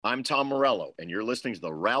I'm Tom Morello, and you're listening to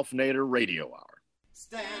the Ralph Nader Radio Hour.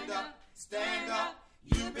 Stand up,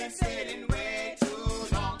 you've been sitting way too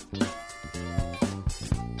long.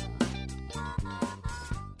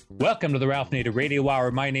 Welcome to the Ralph Nader Radio Hour.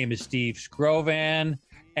 My name is Steve Scrovan,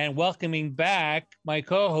 and welcoming back my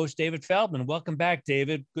co-host, David Feldman. Welcome back,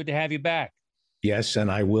 David. Good to have you back. Yes, and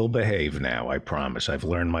I will behave now, I promise. I've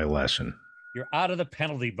learned my lesson. You're out of the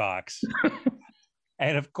penalty box.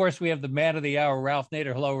 And, of course, we have the man of the hour, Ralph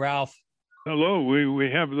Nader. Hello, Ralph. Hello. We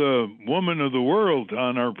have the woman of the world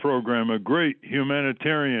on our program, a great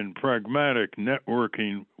humanitarian, pragmatic,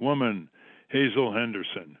 networking woman, Hazel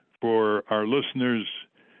Henderson, for our listeners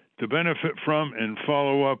to benefit from and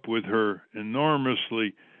follow up with her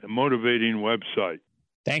enormously motivating website.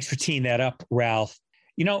 Thanks for teeing that up, Ralph.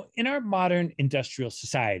 You know, in our modern industrial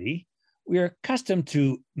society, we are accustomed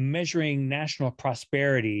to measuring national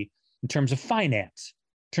prosperity in terms of finance,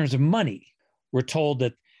 in terms of money. We're told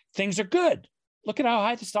that things are good. Look at how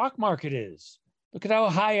high the stock market is. Look at how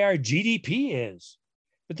high our GDP is.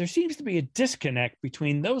 But there seems to be a disconnect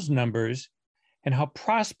between those numbers and how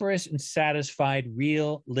prosperous and satisfied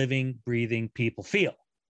real, living, breathing people feel.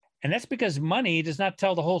 And that's because money does not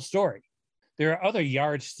tell the whole story. There are other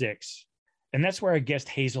yardsticks. And that's where our guest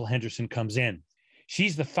Hazel Henderson comes in.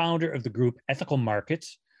 She's the founder of the group Ethical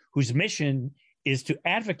Markets, whose mission is to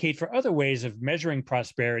advocate for other ways of measuring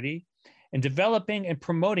prosperity and developing and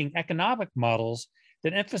promoting economic models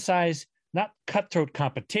that emphasize not cutthroat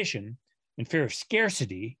competition and fear of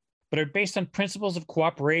scarcity, but are based on principles of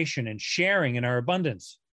cooperation and sharing in our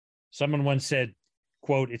abundance. Someone once said,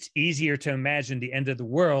 quote, "It's easier to imagine the end of the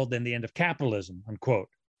world than the end of capitalism," unquote.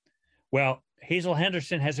 Well, Hazel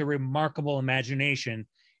Henderson has a remarkable imagination,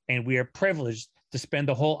 and we are privileged to spend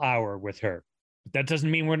the whole hour with her. But that doesn't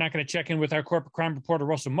mean we're not going to check in with our corporate crime reporter,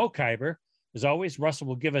 Russell Mokhiber. As always, Russell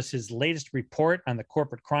will give us his latest report on the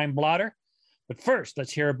corporate crime blotter. But first,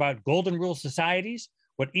 let's hear about golden rule societies,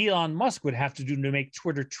 what Elon Musk would have to do to make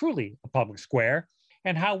Twitter truly a public square,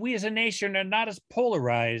 and how we as a nation are not as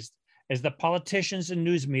polarized as the politicians and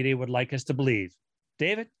news media would like us to believe.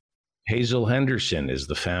 David? Hazel Henderson is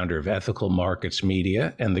the founder of Ethical Markets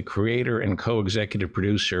Media and the creator and co-executive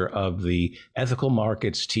producer of the Ethical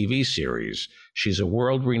Markets TV series. She's a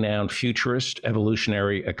world-renowned futurist,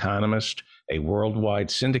 evolutionary economist, a worldwide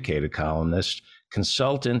syndicated columnist,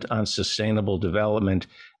 consultant on sustainable development,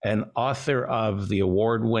 and author of the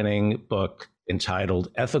award-winning book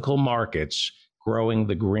entitled Ethical Markets, Growing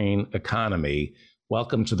the Green Economy.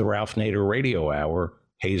 Welcome to the Ralph Nader Radio Hour,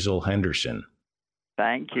 Hazel Henderson.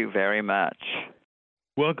 Thank you very much.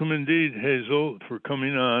 Welcome indeed, Hazel, for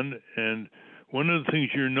coming on. And one of the things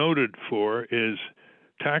you're noted for is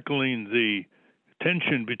tackling the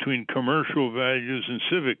tension between commercial values and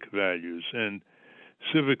civic values. And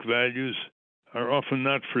civic values are often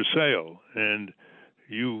not for sale. And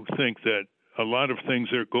you think that a lot of things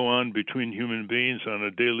that go on between human beings on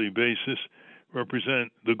a daily basis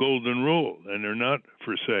represent the golden rule, and they're not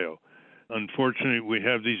for sale. Unfortunately, we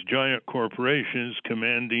have these giant corporations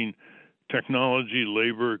commanding technology,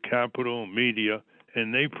 labor, capital, media,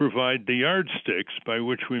 and they provide the yardsticks by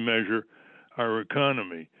which we measure our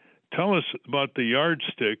economy. Tell us about the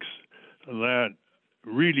yardsticks that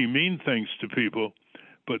really mean things to people,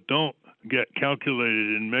 but don't get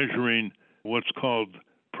calculated in measuring what's called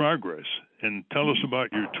progress. And tell us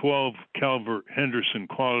about your 12 Calvert-Henderson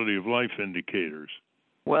quality of life indicators.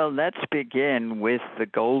 Well, let's begin with the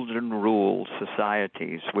Golden Rule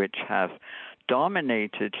societies, which have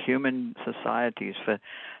dominated human societies for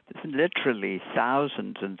literally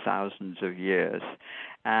thousands and thousands of years.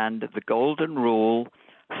 And the Golden Rule,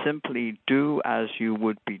 simply do as you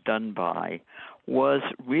would be done by, was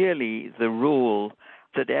really the rule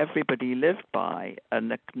that everybody lived by,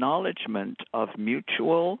 an acknowledgement of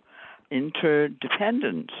mutual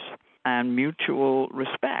interdependence and mutual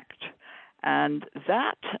respect. And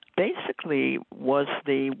that basically was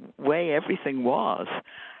the way everything was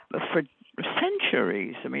for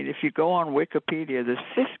centuries. I mean, if you go on Wikipedia, there's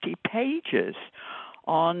 50 pages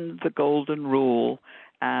on the Golden Rule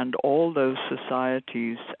and all those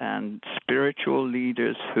societies and spiritual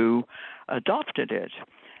leaders who adopted it.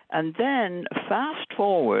 And then, fast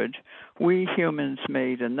forward, we humans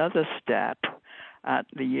made another step at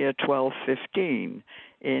the year 1215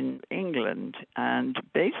 in England. And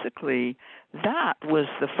basically, that was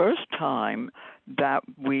the first time that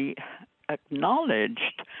we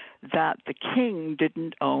acknowledged that the king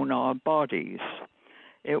didn't own our bodies.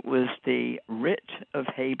 It was the writ of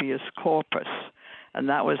habeas corpus. And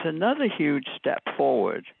that was another huge step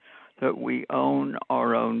forward, that we own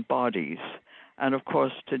our own bodies. And of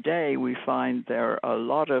course, today we find there are a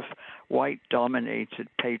lot of white-dominated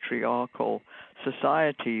patriarchal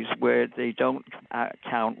societies where they don't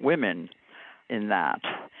count women in that.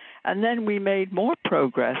 And then we made more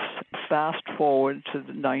progress fast forward to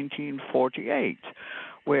 1948,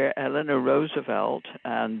 where Eleanor Roosevelt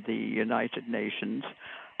and the United Nations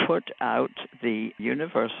put out the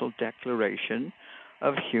Universal Declaration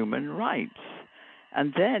of Human Rights.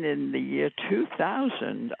 And then in the year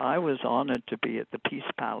 2000, I was honored to be at the Peace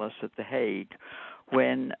Palace at The Hague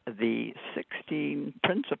when the 16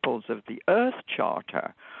 Principles of the Earth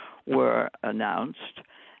Charter were announced.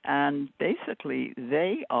 And basically,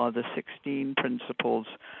 they are the 16 principles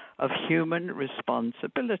of human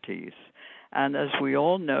responsibilities. And as we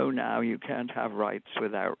all know now, you can't have rights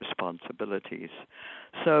without responsibilities.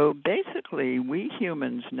 So basically, we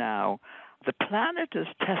humans now, the planet is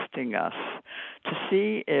testing us to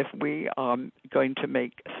see if we are going to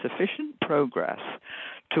make sufficient progress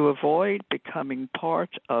to avoid becoming part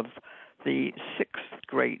of the sixth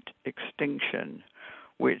great extinction,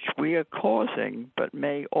 which we are causing, but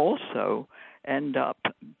may also end up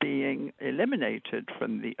being eliminated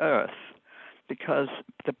from the Earth, because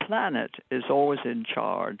the planet is always in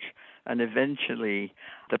charge, and eventually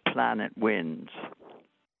the planet wins.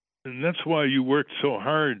 And that's why you worked so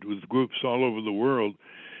hard with groups all over the world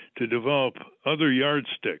to develop other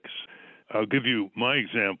yardsticks. I'll give you my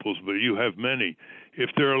examples, but you have many.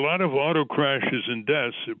 If there are a lot of auto crashes and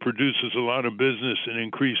deaths, it produces a lot of business and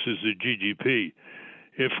increases the GDP.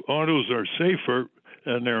 If autos are safer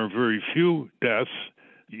and there are very few deaths,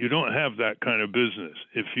 you don't have that kind of business.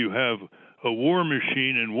 If you have a war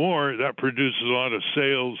machine in war, that produces a lot of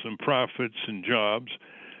sales and profits and jobs.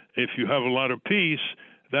 If you have a lot of peace,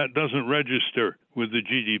 that doesn't register with the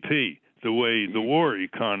GDP the way the war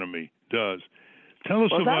economy does. Tell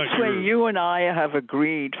us about that's where you and I have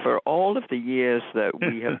agreed for all of the years that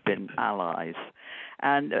we have been allies.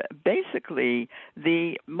 And basically,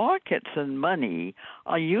 the markets and money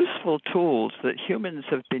are useful tools that humans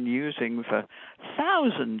have been using for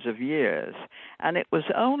thousands of years. And it was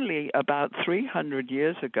only about 300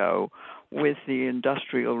 years ago with the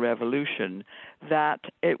Industrial Revolution that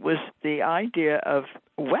it was the idea of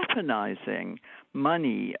weaponizing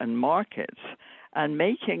money and markets and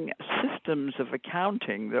making systems of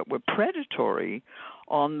accounting that were predatory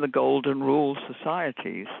on the Golden Rule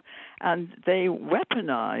societies. And they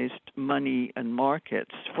weaponized money and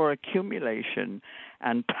markets for accumulation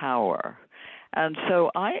and power. And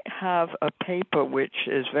so I have a paper which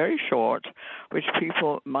is very short, which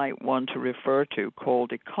people might want to refer to,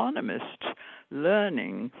 called Economists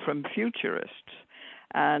Learning from Futurists.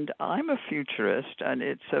 And I'm a futurist, and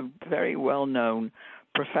it's a very well-known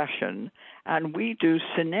profession, and we do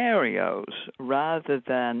scenarios rather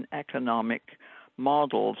than economic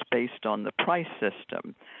models based on the price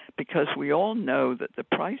system, because we all know that the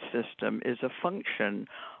price system is a function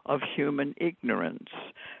of human ignorance,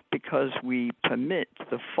 because we permit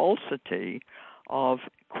the falsity of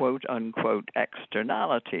quote-unquote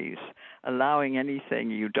externalities, allowing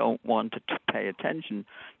anything you don't want to pay attention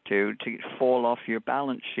to fall off your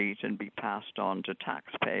balance sheet and be passed on to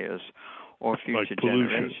taxpayers or future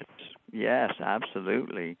generations. Yes,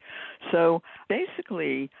 absolutely. So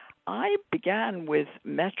basically, I began with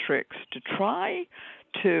metrics to try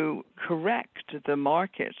to correct the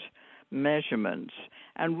market measurements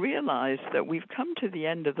and realize that we've come to the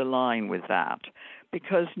end of the line with that,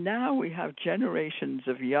 because now we have generations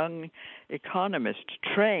of young economists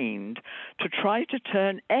trained to try to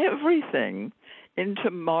turn everything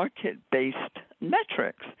into market-based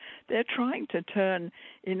metrics. They're trying to turn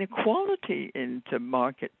inequality into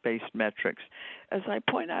market-based metrics. As I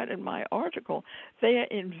point out in my article, they are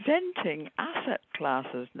inventing asset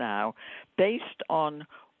classes now based on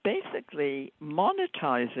basically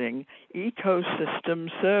monetizing ecosystem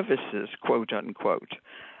services, quote unquote.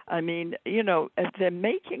 I mean, they're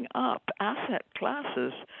making up asset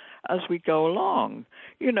classes as we go along,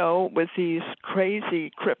 with these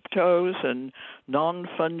crazy cryptos and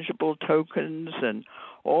non-fungible tokens and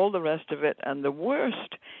all the rest of it. And the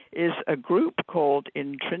worst is a group called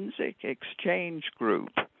Intrinsic Exchange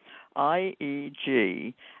Group,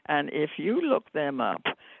 IEG, and if you look them up,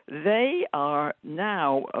 they are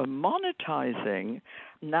now monetizing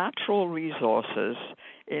natural resources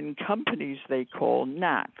in companies they call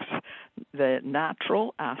NACs, the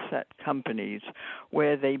natural asset companies,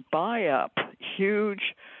 where they buy up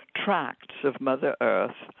huge tracts of Mother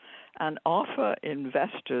Earth and offer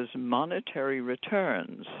investors monetary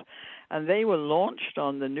returns. And they were launched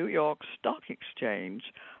on the New York Stock Exchange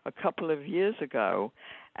a couple of years ago.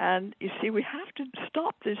 And you see, we have to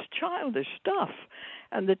stop this childish stuff.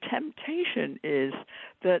 And the temptation is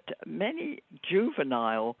that many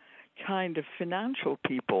juvenile kind of financial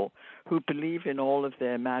people who believe in all of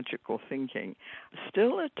their magical thinking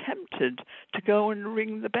still are tempted to go and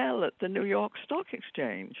ring the bell at the New York Stock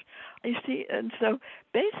Exchange. You see, and so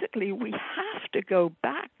basically we have to go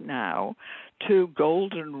back now to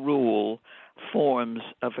golden rule forms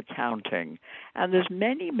of accounting. And there's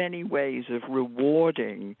many, many ways of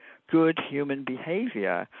rewarding good human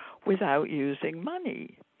behavior without using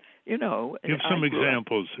money. You know, give some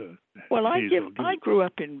examples. I grew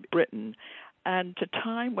up in Britain, and at a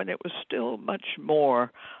time when it was still much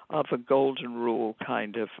more of a golden rule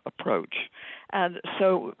kind of approach. And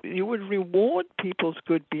so you would reward people's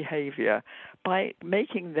good behavior by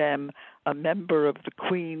making them a member of the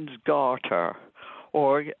Queen's Garter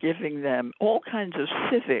or giving them all kinds of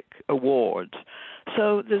civic awards.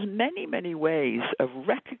 So there's many, many ways of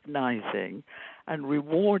recognizing and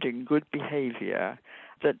rewarding good behavior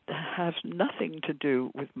that has nothing to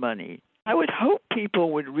do with money. I would hope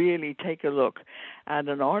people would really take a look at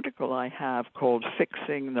an article I have called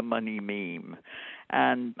Fixing the Money Meme.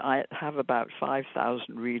 And I have about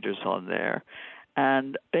 5,000 readers on there.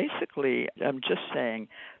 And basically, I'm just saying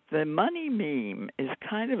the money meme is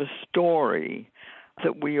kind of a story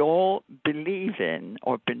that we all believe in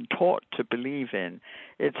or been taught to believe in.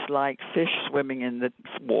 It's like fish swimming in the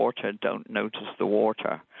water don't notice the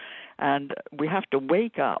water. And we have to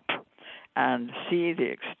wake up and see the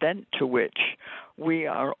extent to which we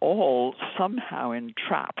are all somehow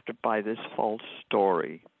entrapped by this false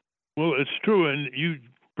story. Well, it's true. And you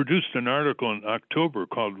produced an article in October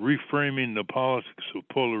called Reframing the Politics of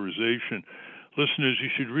Polarization. Listeners, you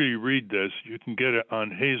should really read this. You can get it on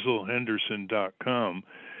hazelhenderson.com.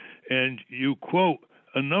 And you quote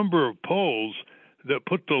a number of polls that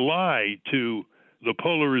put the lie to the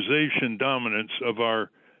polarization dominance of our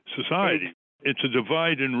society. It's a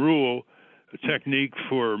divide and rule technique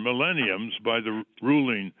for millenniums by the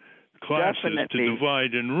ruling classes. Definitely. To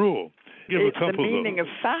divide and rule. It's the meaning of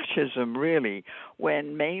fascism, really,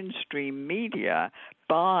 when mainstream media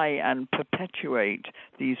buy and perpetuate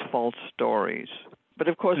these false stories. But,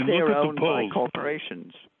 of course, they're owned by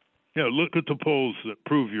corporations. Yeah, look at the polls that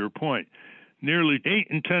prove your point. Nearly 8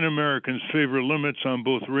 in 10 Americans favor limits on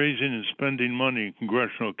both raising and spending money in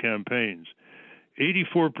congressional campaigns.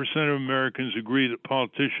 84% of Americans agree that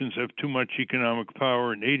politicians have too much economic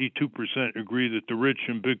power, and 82% agree that the rich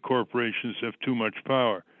and big corporations have too much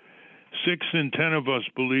power. 6 in 10 of us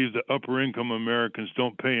believe that upper-income Americans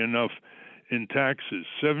don't pay enough in taxes.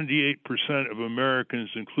 78% of Americans,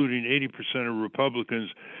 including 80% of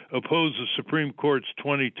Republicans, oppose the Supreme Court's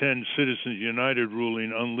 2010 Citizens United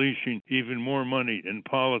ruling unleashing even more money in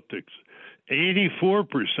politics.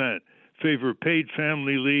 84% favor paid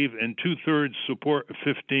family leave, and 2/3 support a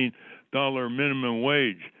 $15 minimum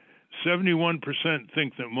wage. 71%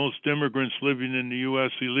 think that most immigrants living in the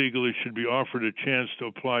U.S. illegally should be offered a chance to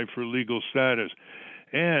apply for legal status.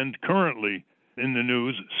 And currently, in the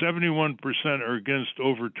news, 71% are against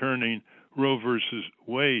overturning Roe versus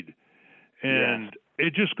Wade. And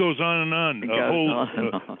it just goes on and on.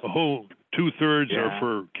 A whole 2/3 are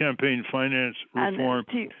for campaign finance reform.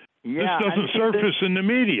 This doesn't surface in the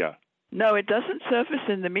media. No, it doesn't surface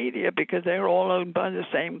in the media because they're all owned by the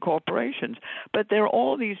same corporations. But there are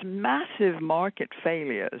all these massive market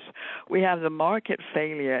failures. We have the market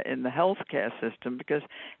failure in the healthcare system because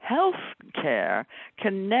healthcare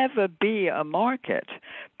can never be a market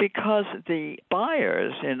because the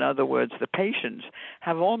buyers, in other words, the patients,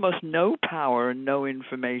 have almost no power and no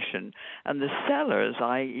information. And the sellers,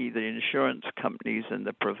 i.e. the insurance companies and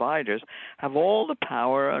the providers, have all the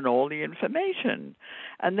power and all the information.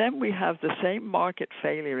 And then we have the same market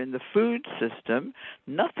failure in the food system,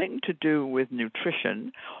 nothing to do with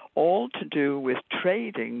nutrition, all to do with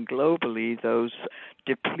trading globally those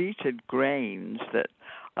depleted grains that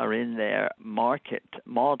are in their market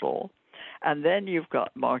model. And then you've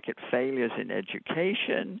got market failures in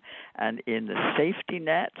education and in the safety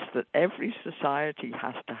nets that every society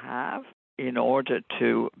has to have in order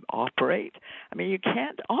to operate. I mean, you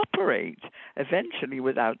can't operate eventually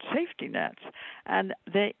without safety nets. And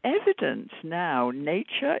the evidence now,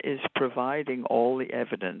 nature is providing all the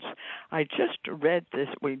evidence. I just read this,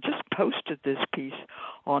 we just posted this piece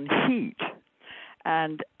on heat.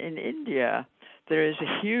 And in India, there is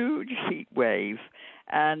a huge heat wave,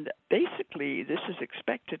 and basically this is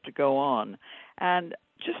expected to go on. And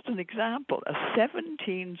just an example, a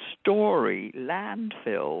 17-story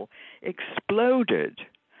landfill exploded.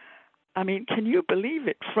 I mean, can you believe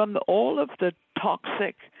it? From all of the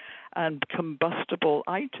toxic and combustible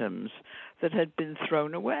items that had been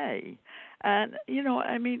thrown away. And,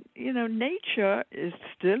 nature is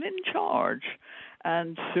still in charge.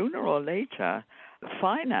 And sooner or later,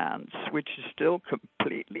 finance, which is still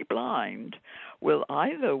completely blind, will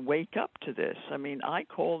either wake up to this. I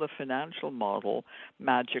call the financial model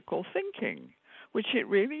magical thinking, which it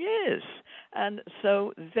really is. And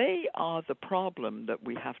so they are the problem that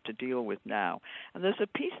we have to deal with now. And there's a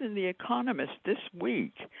piece in The Economist this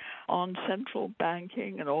week on central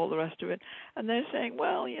banking and all the rest of it. And they're saying,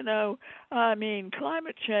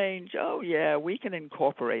 climate change, oh, yeah, we can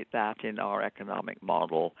incorporate that in our economic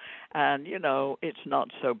model. And, it's not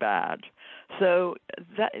so bad. So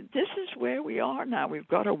this is where we are now. We've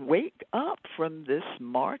got to wake up from this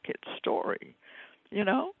market story,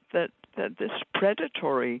 that this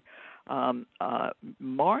predatory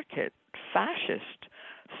market fascist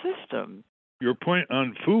system. Your point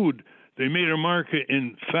on food, they made a market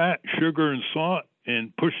in fat, sugar, and salt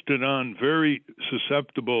and pushed it on very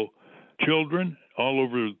susceptible children all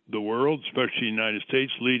over the world, especially the United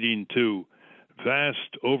States, leading to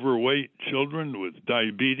vast overweight children with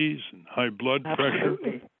diabetes and high blood pressure.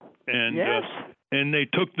 And yes. And they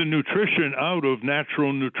took the nutrition out of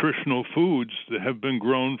natural nutritional foods that have been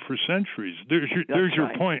grown for centuries. There's your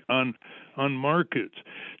point on markets.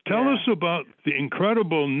 Tell us about the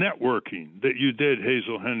incredible networking that you did,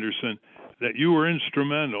 Hazel Henderson, that you were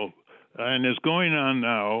instrumental and is going on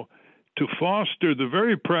now to foster the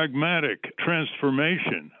very pragmatic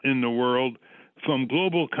transformation in the world from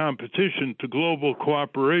global competition to global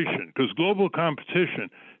cooperation, because global competition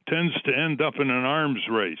tends to end up in an arms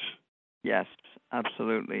race. Yes,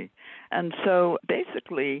 absolutely. And so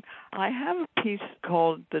basically, I have a piece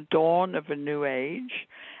called The Dawn of a New Age,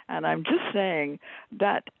 and I'm just saying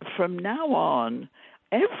that from now on,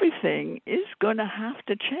 everything is going to have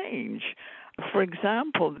to change. For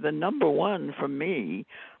example, the number one for me,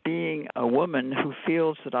 being a woman who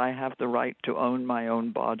feels that I have the right to own my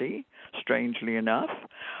own body, strangely enough,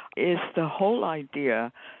 is the whole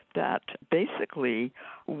idea that basically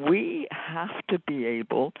we have to be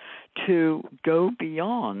able to go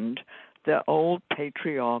beyond the old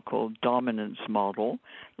patriarchal dominance model.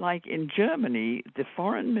 Like in Germany, the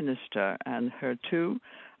foreign minister and her two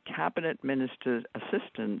cabinet minister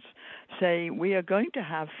assistants say, we are going to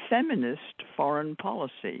have feminist foreign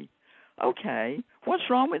policy. Okay, what's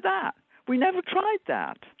wrong with that? We never tried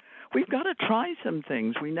that. We've got to try some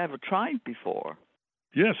things we never tried before.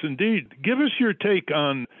 Yes, indeed. Give us your take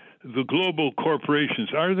on the global corporations.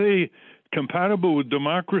 Are they compatible with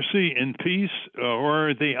democracy and peace, or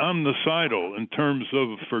are they omnicidal in terms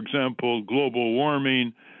of, for example, global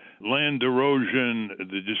warming, land erosion,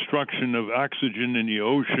 the destruction of oxygen in the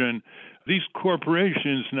ocean? These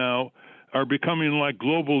corporations now are becoming like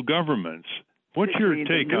global governments. What's your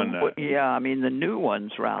take on that? Yeah, I mean, the new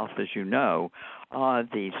ones, Ralph, as you know, are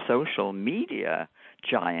the social media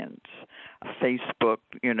giants, Facebook,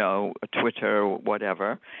 Twitter,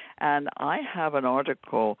 whatever. And I have an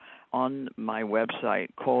article on my website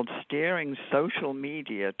called Steering Social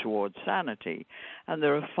Media Towards Sanity. And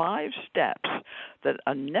there are 5 steps that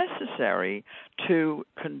are necessary to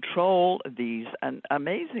control these. And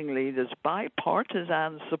amazingly, there's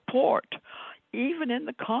bipartisan support, even in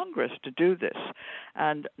the Congress, to do this.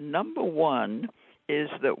 And number one is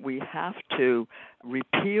that we have to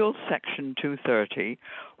repeal Section 230,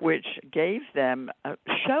 which gave them a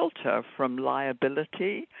shelter from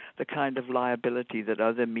liability, the kind of liability that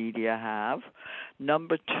other media have.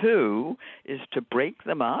 Number 2 is to break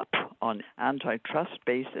them up on antitrust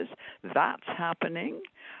basis. That's happening.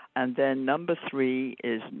 And then number 3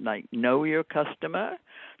 is like know your customer.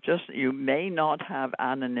 Just you may not have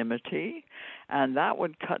anonymity, and that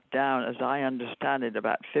would cut down, as I understand it,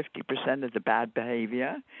 about 50% of the bad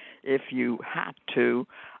behavior if you had to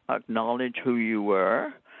acknowledge who you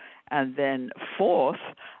were. And then 4th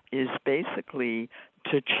is basically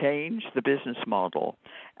to change the business model.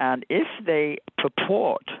 And if they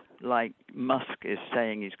purport, like Musk is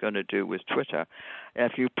saying he's going to do with Twitter,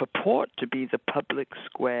 if you purport to be the public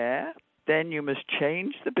square, then you must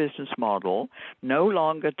change the business model, no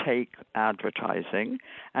longer take advertising,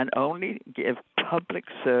 and only give public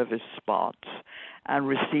service spots and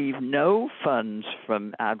receive no funds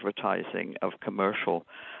from advertising of commercial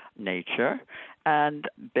nature. And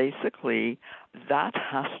basically, that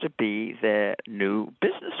has to be their new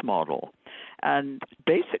business model. And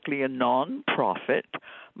basically a non-profit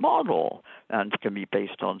model, and can be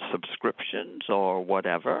based on subscriptions or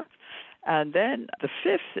whatever. And then the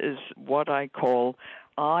 5th is what I call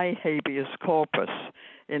habeas corpus.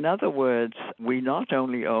 In other words, we not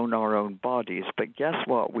only own our own bodies, but guess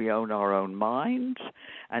what? We own our own minds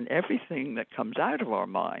and everything that comes out of our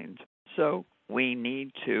minds. So We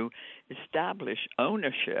need to establish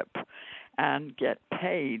ownership and get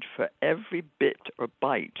paid for every bit or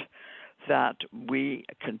byte that we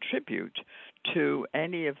contribute to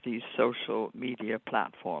any of these social media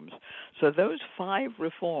platforms. So those 5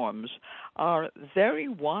 reforms are very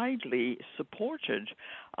widely supported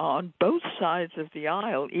on both sides of the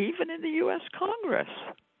aisle, even in the U.S. Congress.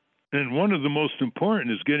 And one of the most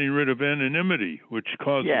important is getting rid of anonymity, which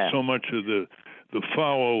causes so much of the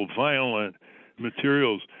foul, violent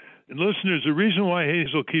materials. And listeners, the reason why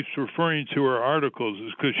Hazel keeps referring to her articles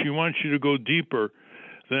is because she wants you to go deeper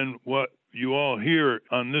than what you all hear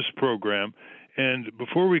on this program. And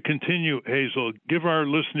before we continue, Hazel, give our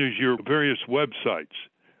listeners your various websites.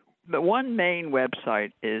 The one main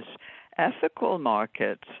website is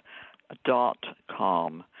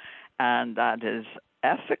ethicalmarkets.com, and that is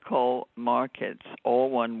ethicalmarkets, all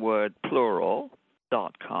one word,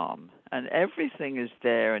 plural.com. And everything is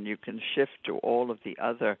there, and you can shift to all of the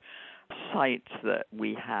other sites that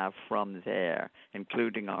we have from there,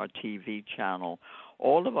 including our TV channel.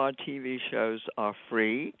 All of our TV shows are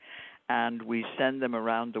free, and we send them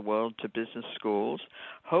around the world to business schools,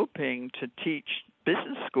 hoping to teach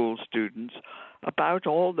business school students about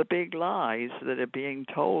all the big lies that are being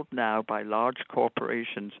told now by large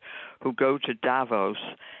corporations who go to Davos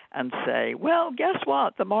and say, well, guess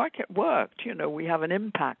what? The market worked. You know, we have an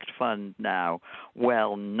impact fund now.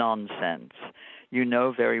 Well, nonsense. You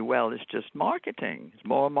know very well it's just marketing. It's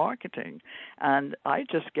more marketing. And I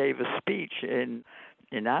just gave a speech in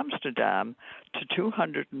Amsterdam to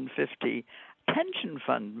 250 pension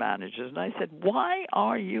fund managers, and I said, why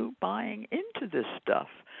are you buying into this stuff?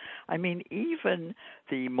 I mean, even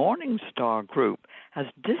the Morningstar Group has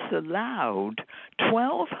disallowed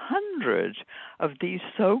 1,200 of these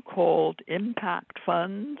so-called impact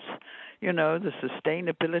funds, you know, the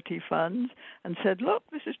sustainability funds, and said, look,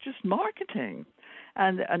 this is just marketing.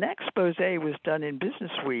 And an expose was done in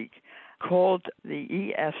Business Week called the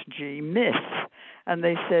ESG myth. And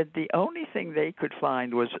they said the only thing they could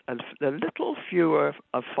find was a little fewer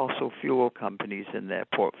of fossil fuel companies in their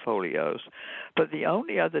portfolios. But the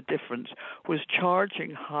only other difference was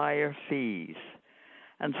charging higher fees.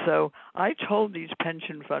 And so I told these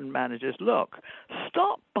pension fund managers, look,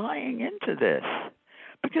 stop buying into this,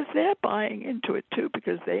 because they're buying into it too,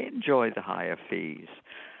 because they enjoy the higher fees.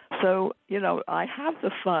 So, you know, I have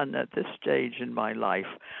the fun at this stage in my life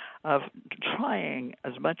of trying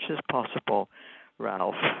as much as possible,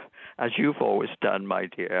 Ralph, as you've always done, my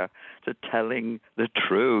dear, to telling the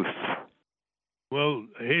truth. Well,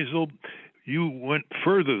 Hazel, you went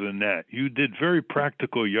further than that. You did very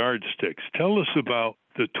practical yardsticks. Tell us about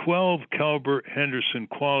the 12 Calvert Henderson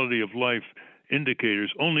quality of life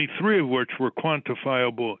indicators, only 3 of which were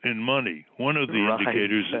quantifiable in money. One of the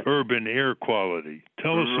indicators is urban air quality.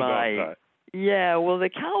 Tell us about that. Yeah, well, the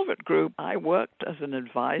Calvert Group, I worked as an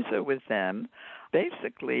advisor with them,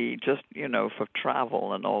 basically just, you know, for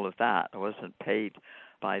travel and all of that. I wasn't paid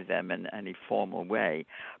by them in any formal way.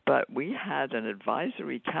 But we had an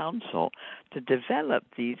advisory council to develop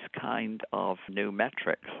these kind of new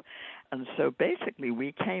metrics. And so basically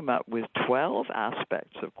we came up with 12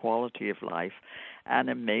 aspects of quality of life, and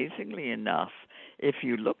amazingly enough, if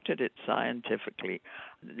you looked at it scientifically,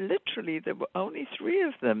 literally there were only 3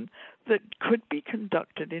 of them that could be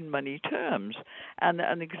conducted in money terms. And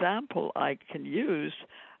an example I can use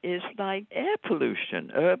is like air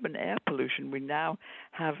pollution, urban air pollution. We now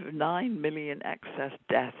have 9 million excess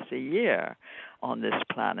deaths a year on this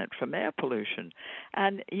planet from air pollution.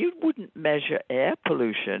 And you wouldn't measure air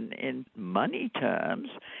pollution in money terms.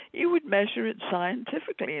 You would measure it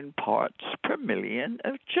scientifically in parts per million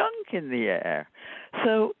of junk in the air.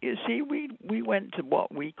 So, you see, we went to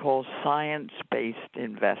what we call science-based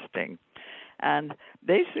investing. And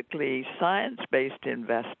basically, science-based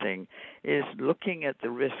investing is looking at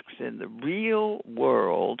the risks in the real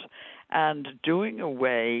world and doing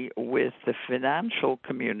away with the financial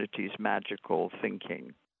community's magical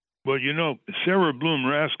thinking. Well, you know, Sarah Bloom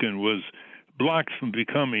Raskin was blocked from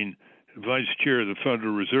becoming vice chair of the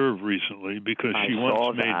Federal Reserve recently because she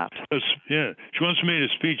once made a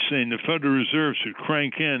speech saying the Federal Reserve should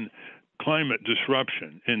crank in climate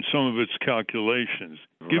disruption in some of its calculations.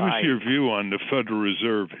 Give us your view on the Federal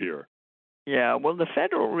Reserve here. Yeah, well, the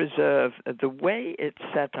Federal Reserve, the way it's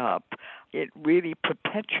set up, it really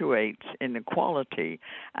perpetuates inequality.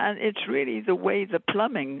 And it's really the way the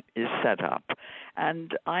plumbing is set up.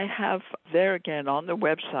 And I have there again on the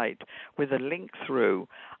website with a link through,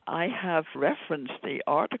 I have referenced the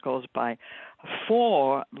articles by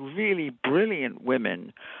 4 really brilliant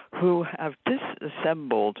women who have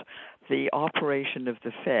disassembled the operation of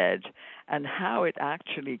the Fed and how it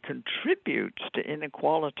actually contributes to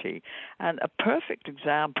inequality. And a perfect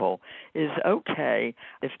example is, okay,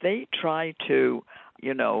 if they try to,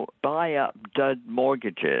 buy up dud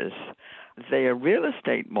mortgages, they are real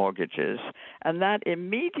estate mortgages, and that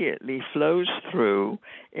immediately flows through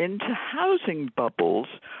into housing bubbles,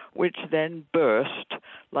 which then burst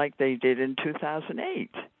like they did in 2008.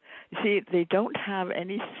 You see, they don't have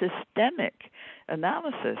any systemic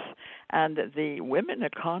analysis. And the women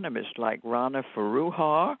economists like Rana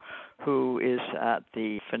Foroohar, who is at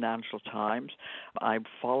the Financial Times, I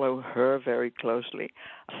follow her very closely.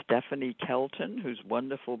 Stephanie Kelton, whose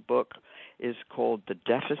wonderful book is called The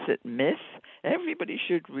Deficit Myth. Everybody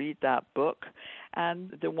should read that book.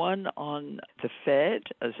 And the one on the Fed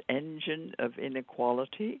as engine of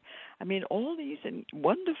inequality. I mean, all these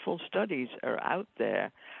wonderful studies are out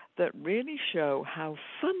there that really show how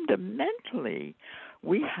fundamentally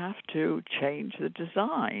we have to change the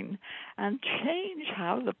design and change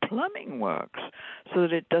how the plumbing works so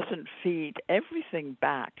that it doesn't feed everything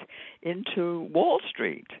back into Wall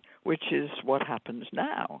Street, which is what happens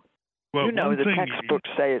now. Well, the textbooks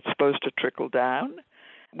say it's supposed to trickle down.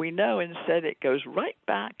 We know instead it goes right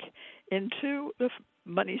back into the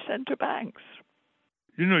money center banks.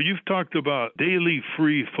 You've talked about daily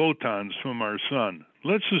free photons from our sun.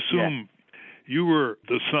 Let's assume you were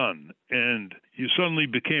the sun and you suddenly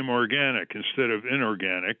became organic instead of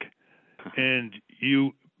inorganic, and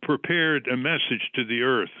you prepared a message to the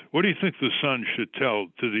Earth. What do you think the sun should tell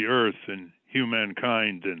to the Earth and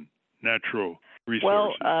humankind and natural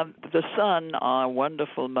resources? Well, the sun, our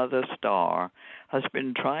wonderful mother star, has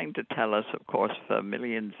been trying to tell us, of course, for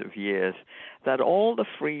millions of years, that all the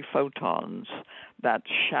free photons that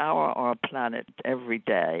shower our planet every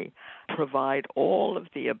day provide all of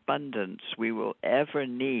the abundance we will ever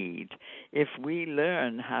need if we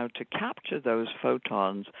learn how to capture those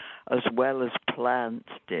photons as well as plants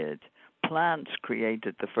did. Plants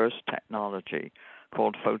created the first technology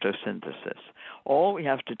called photosynthesis. All we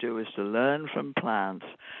have to do is to learn from plants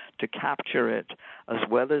to capture it as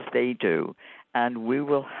well as they do, and we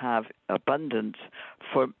will have abundance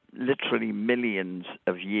for literally millions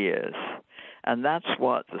of years. And that's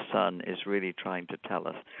what the sun is really trying to tell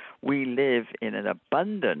us. We live in an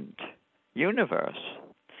abundant universe,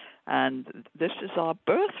 and this is our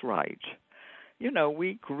birthright.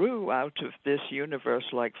 We grew out of this universe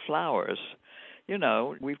like flowers.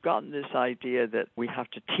 We've gotten this idea that we have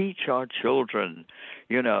to teach our children,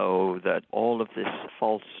 that all of this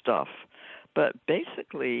false stuff. But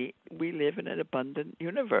basically, we live in an abundant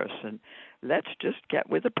universe, and let's just get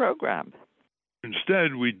with the program.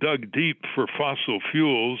 Instead, we dug deep for fossil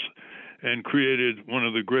fuels and created one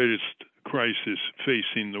of the greatest crises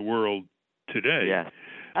facing the world today. Yes.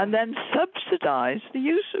 And then subsidize the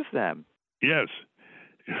use of them. Yes,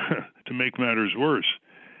 to make matters worse.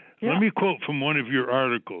 Yeah. Let me quote from one of your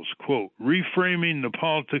articles, quote, "Reframing the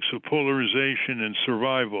politics of polarization and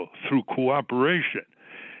survival through cooperation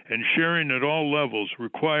and sharing at all levels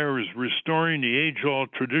requires restoring the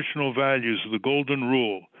age-old traditional values of the Golden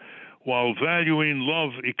Rule while valuing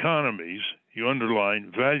love economies," you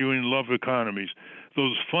underline, valuing love economies,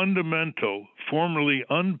 "those fundamental, formerly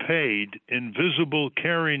unpaid, invisible,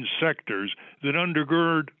 caring sectors that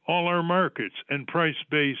undergird all our markets and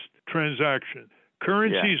price-based transactions.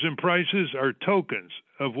 Currencies and prices are tokens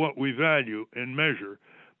of what we value and measure,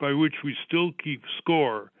 by which we still keep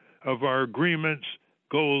score of our agreements,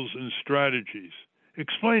 goals, and strategies."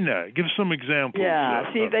 Explain that. Give some examples.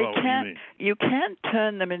 You can't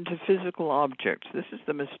turn them into physical objects. This is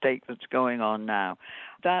the mistake that's going on now.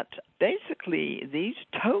 That basically these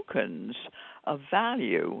tokens of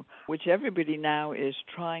value, which everybody now is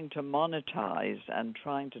trying to monetize and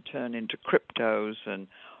trying to turn into cryptos and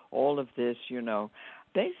all of this,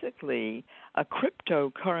 basically a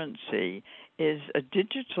cryptocurrency is a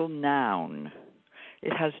digital noun.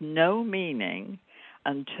 It has no meaning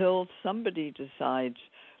until somebody decides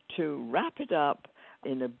to wrap it up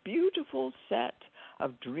in a beautiful set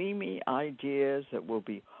of dreamy ideas that will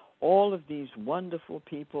be all of these wonderful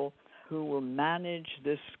people who will manage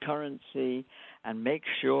this currency and make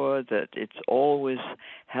sure that it's always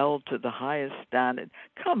held to the highest standard.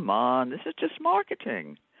 Come on, this is just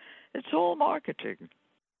marketing. It's all marketing.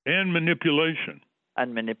 And manipulation.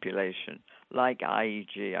 And manipulation. Like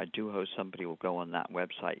IEG, I do hope somebody will go on that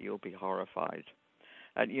website. You'll be horrified.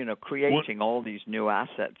 And, creating all these new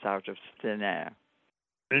assets out of thin air.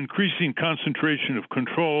 Increasing concentration of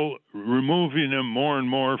control, removing them more and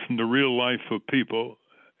more from the real life of people,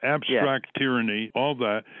 abstract tyranny, all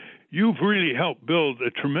that. You've really helped build a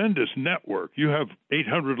tremendous network. You have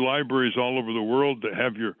 800 libraries all over the world that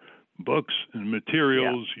have your books and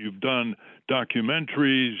materials, you've done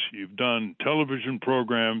documentaries, you've done television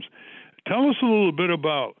programs. Tell us a little bit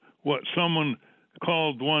about what someone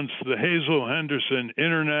called once the Hazel Henderson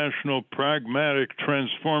International Pragmatic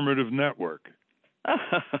Transformative Network.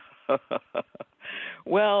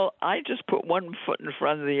 Well, I just put one foot in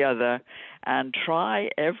front of the other and try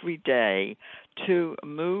every day to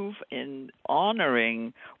move in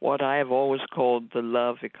honoring what I have always called the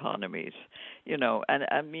love economies. And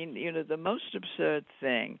I mean, the most absurd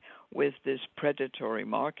thing with this predatory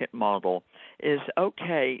market model is,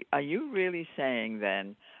 okay, are you really saying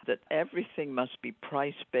then that everything must be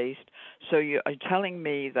price-based? So you are telling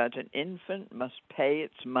me that an infant must pay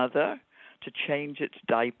its mother to change its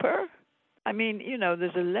diaper? I mean,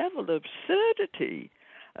 there's a level of absurdity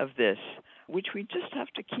of this, which we just have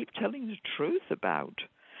to keep telling the truth about.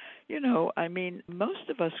 I mean, most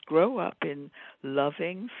of us grow up in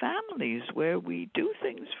loving families where we do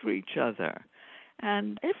things for each other.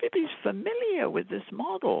 And everybody's familiar with this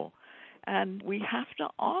model. And we have to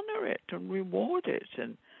honor it and reward it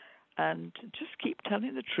and just keep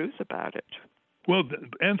telling the truth about it. Well,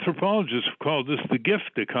 anthropologists call this the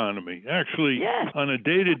gift economy. Actually, yes. On a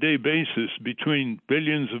day-to-day basis between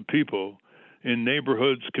billions of people in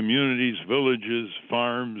neighborhoods, communities, villages,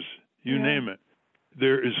 farms, you name it,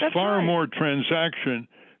 there is far more transaction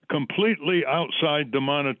completely outside the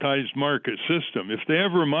monetized market system. If they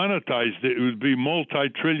ever monetized it, it would be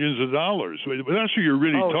multi-trillions of dollars. That's what you're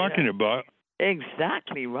really talking about.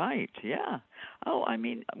 Exactly right, yeah. Oh, I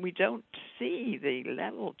mean, we don't see the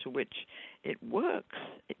level to which it works.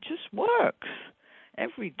 It just works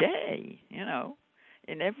every day,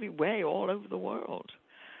 in every way all over the world.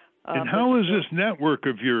 And how is this network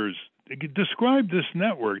of yours? Describe this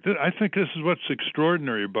network. I think this is what's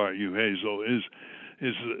extraordinary about you, Hazel,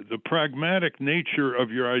 is the pragmatic nature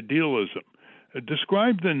of your idealism.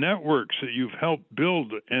 Describe the networks that you've helped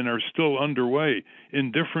build and are still underway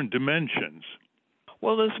in different dimensions.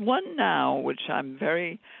 Well, there's one now which I'm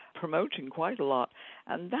very promoting quite a lot,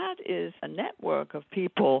 and that is a network of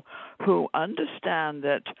people who understand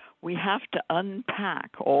that we have to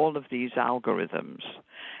unpack all of these algorithms,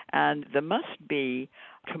 and there must be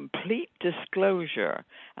complete disclosure.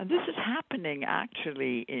 And this is happening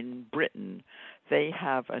actually in Britain. They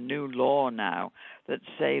have a new law now that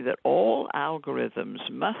say that all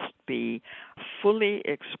algorithms must be fully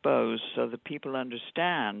exposed so that people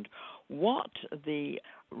understand what the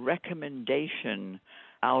recommendation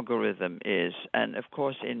algorithm is. And of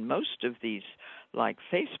course, in most of these, like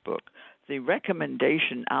Facebook, the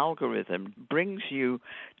recommendation algorithm brings you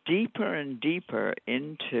deeper and deeper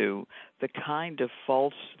into the kind of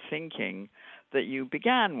false thinking that you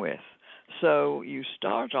began with. So you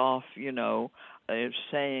start off,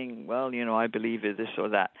 saying, well, I believe in this or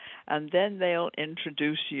that. And then they'll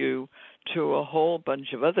introduce you to a whole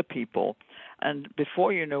bunch of other people. And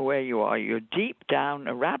before you know where you are, you're deep down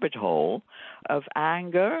a rabbit hole of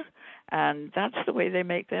anger, and that's the way they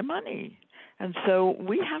make their money. And so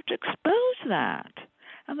we have to expose that.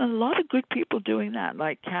 And a lot of good people doing that,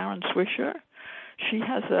 like Karen Swisher. She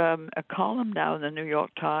has a column now in the New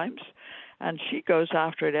York Times, and she goes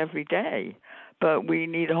after it every day. But we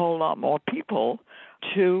need a whole lot more people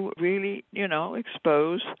to really,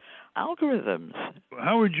 expose algorithms.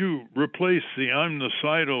 How would you replace the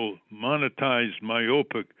omnicidal, monetized,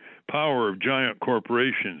 myopic power of giant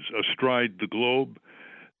corporations astride the globe,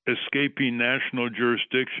 escaping national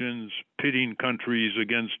jurisdictions, pitting countries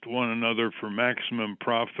against one another for maximum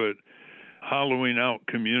profit, hollowing out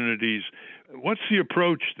communities? What's the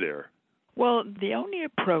approach there? Well, the only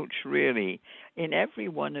approach really in every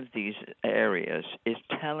one of these areas is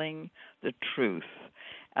telling the truth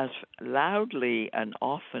as loudly and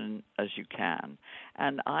often as you can.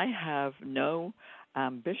 And I have no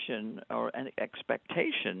ambition or an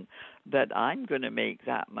expectation that I'm going to make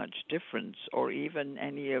that much difference, or even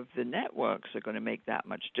any of the networks are going to make that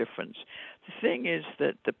much difference. The thing is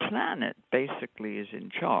that the planet basically is in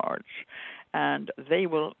charge, and they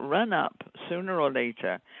will run up sooner or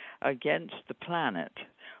later against the planet,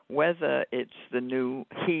 whether it's the new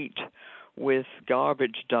heat with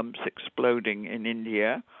garbage dumps exploding in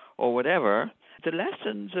India or whatever. The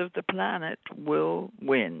lessons of the planet will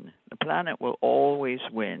win. The planet will always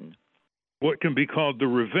win. What can be called the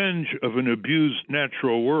revenge of an abused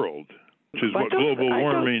natural world, which is what global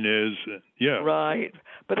warming is. Yeah. Right.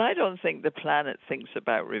 But I don't think the planet thinks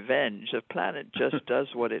about revenge. The planet just does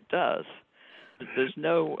what it does. There's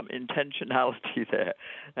no intentionality there.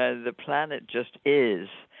 The planet just is.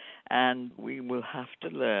 And we will have to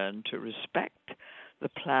learn to respect the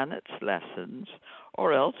planet's lessons,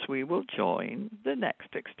 or else we will join the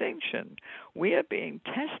next extinction. We are being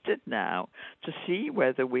tested now to see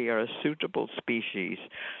whether we are a suitable species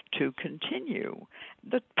to continue.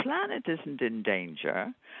 The planet isn't in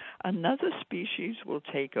danger. Another species will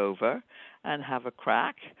take over and have a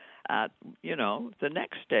crack at, the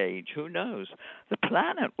next stage. Who knows? The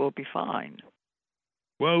planet will be fine.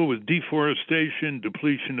 Well, with deforestation,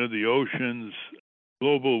 depletion of the oceans,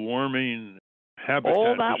 global warming, habitat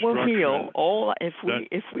all that will heal.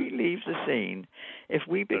 If we leave the scene, if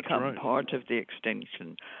we become part of the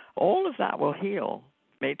extinction, all of that will heal.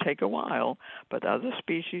 May take a while, but other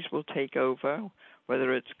species will take over,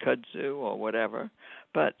 whether it's kudzu or whatever.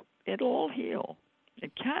 But it'll all heal.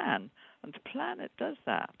 It can, and the planet does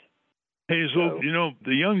that. Hazel,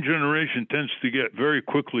 the young generation tends to get very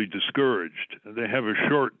quickly discouraged. They have a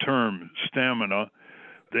short-term stamina.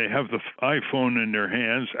 They have the iPhone in their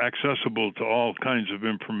hands, accessible to all kinds of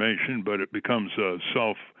information, but it becomes a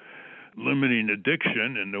self-limiting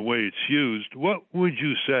addiction in the way it's used. What would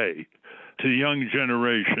you say to the young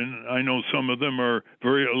generation? I know some of them are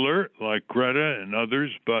very alert, like Greta and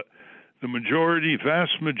others, but the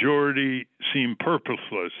vast majority, seem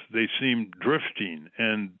purposeless. They seem drifting,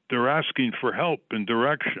 and they're asking for help and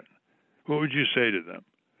direction. What would you say to them?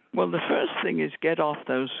 Well, the first thing is get off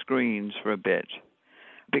those screens for a bit,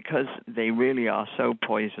 because they really are so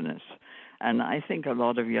poisonous. And I think a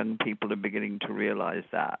lot of young people are beginning to realize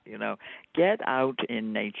that. Get out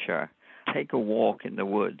in nature, take a walk in the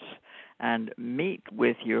woods, and meet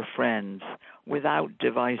with your friends without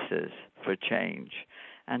devices for change,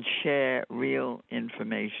 and share real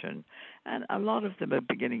information. And a lot of them are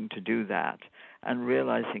beginning to do that and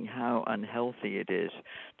realizing how unhealthy it is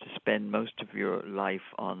to spend most of your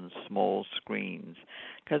life on small screens.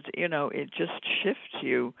 Because, it just shifts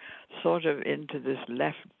you sort of into this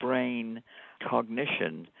left brain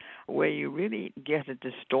cognition where you really get a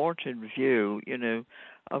distorted view,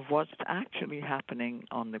 of what's actually happening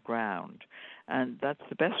on the ground. And that's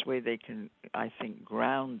the best way they can, I think,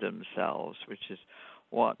 ground themselves, which is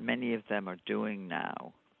what many of them are doing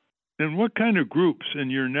now. And what kind of groups in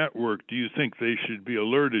your network do you think they should be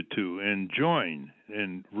alerted to and join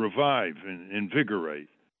and revive and invigorate?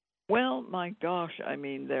 Well, my gosh,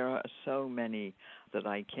 there are so many that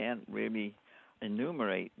I can't really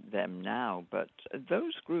enumerate them now. But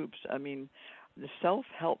those groups, the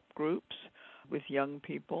self-help groups with young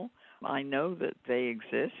people, I know that they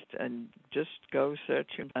exist, and just go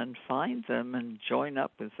search and find them and join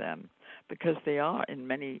up with them, because they are in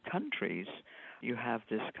many countries. You have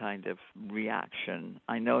this kind of reaction.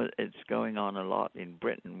 I know it's going on a lot in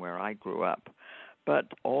Britain, where I grew up, but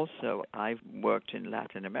also I've worked in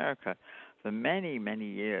Latin America for many, many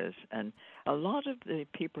years, and a lot of the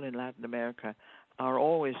people in Latin America are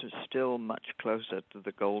always still much closer to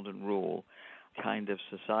the golden rule kind of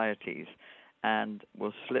societies, and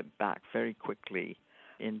will slip back very quickly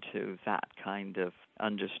into that kind of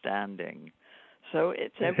understanding. So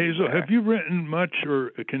it's everywhere. Hazel, have you written much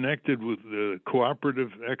or connected with the cooperative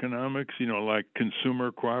economics, like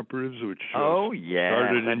consumer cooperatives, which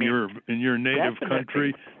started in your native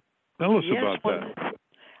country? Tell us about that.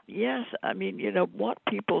 Yes, what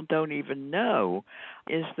people don't even know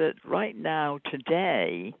is that right now,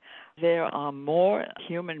 today, there are more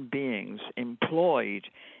human beings employed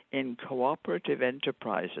in cooperative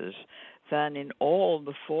enterprises than in all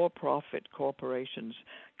the for-profit corporations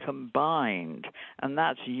combined. And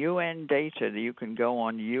that's UN data that you can go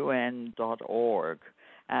on UN.org.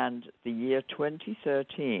 And the year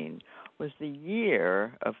 2013 was the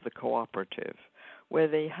year of the cooperative, where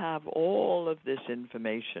they have all of this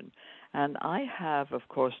information. And I have, of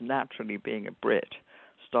course, naturally being a Brit,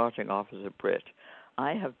 starting off as a Brit,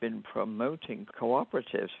 I have been promoting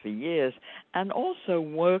cooperatives for years, and also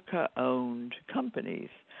worker-owned companies.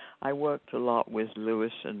 I worked a lot with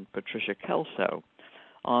Lewis and Patricia Kelso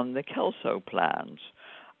on the Kelso plans,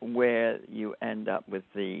 where you end up with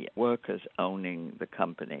the workers owning the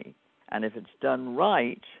company. And if it's done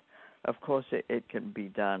right, of course, it can be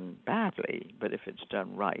done badly, but if it's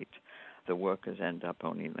done right, the workers end up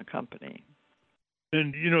owning the company.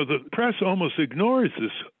 And, the press almost ignores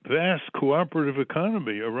this vast cooperative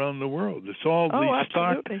economy around the world. It's all these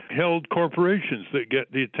stock-held corporations that get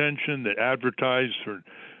the attention, that advertise for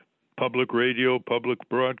public radio, public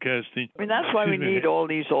broadcasting. That's why we need all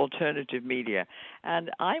these alternative media. And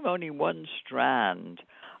I'm only one strand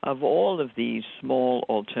of all of these small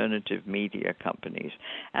alternative media companies.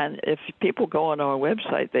 And if people go on our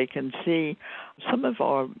website, they can see some of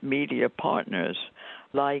our media partners,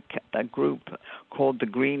 like a group called the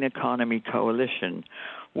Green Economy Coalition,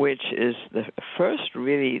 which is the first,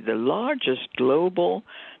 really, the largest global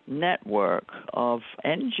network of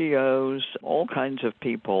NGOs, all kinds of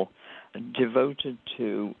people devoted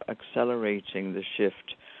to accelerating the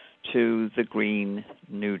shift to the Green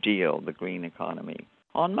New Deal, the green economy.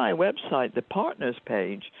 On my website, the partners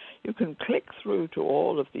page, you can click through to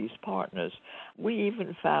all of these partners. We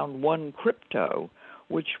even found one crypto,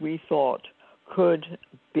 which we thought could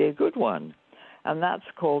be a good one, and that's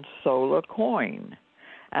called Solar Coin.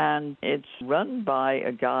 And it's run by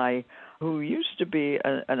a guy who used to be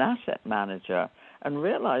an asset manager and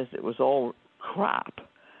realized it was all crap.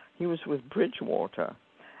 He was with Bridgewater.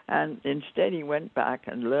 And instead he went back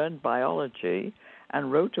and learned biology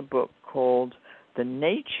and wrote a book called The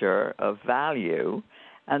Nature of Value,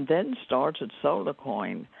 and then started Solar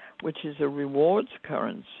Coin, which is a rewards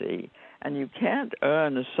currency. And you can't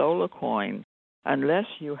earn a Solar Coin unless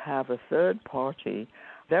you have a third party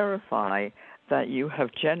verify that you have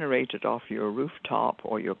generated off your rooftop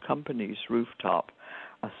or your company's rooftop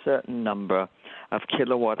a certain number of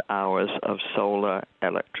kilowatt hours of solar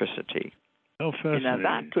electricity. Oh, fascinating. Now,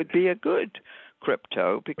 that could be a good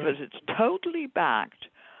crypto because it's totally backed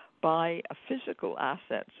by physical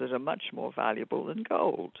assets that are much more valuable than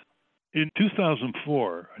gold. In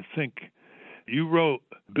 2004, I think, you wrote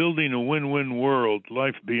Building a Win-Win World,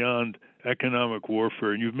 Life Beyond Economic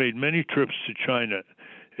Warfare, and you've made many trips to China,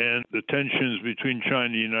 and the tensions between China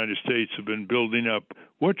and the United States have been building up.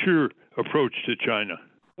 What's your approach to China?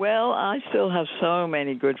 Well, I still have so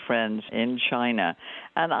many good friends in China,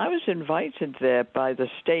 and I was invited there by the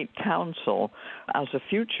State Council as a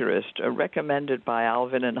futurist, recommended by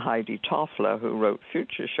Alvin and Heidi Toffler, who wrote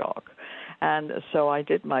Future Shock. And so I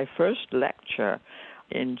did my first lecture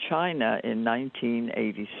in China in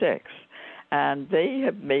 1986. And they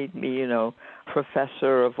have made me,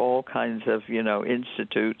 professor of all kinds of,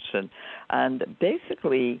 institutes. And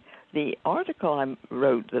basically, the article I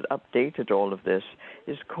wrote that updated all of this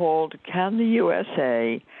is called Can the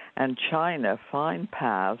USA and China Find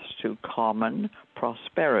Paths to Common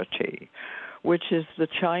Prosperity, which is the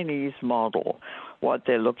Chinese model, what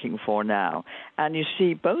they're looking for now. And you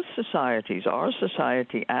see, both societies, our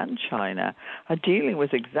society and China, are dealing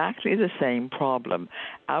with exactly the same problem: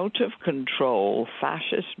 out of control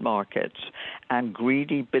fascist markets and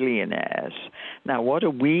greedy billionaires. Now, what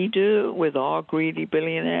do we do with our greedy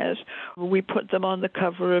billionaires? We put them on the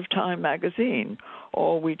cover of Time magazine,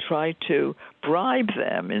 or we try to bribe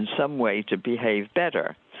them in some way to behave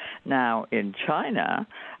better. Now, in China,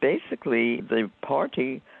 basically the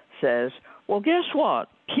party says, well, guess what?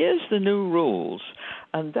 Here's the new rules,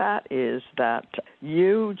 and that is that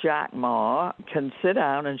you, Jack Ma, can sit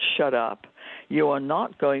down and shut up. You are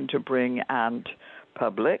not going to bring Ant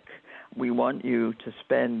public. We want you to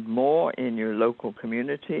spend more in your local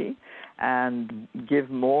community and give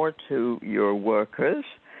more to your workers.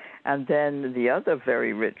 And then the other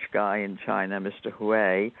very rich guy in China, Mr.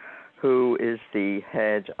 Hui, who is the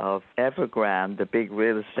head of Evergrande, the big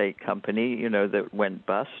real estate company, that went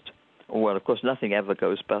bust. Well, of course, nothing ever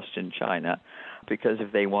goes bust in China, because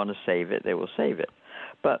if they want to save it, they will save it.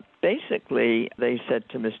 But basically, they said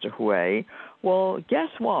to Mr. Hui, well, guess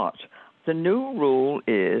what? The new rule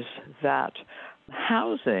is that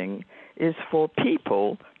housing is for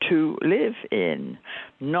people to live in,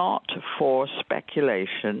 not for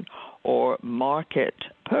speculation or market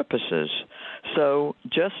purposes. So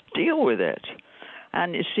just deal with it.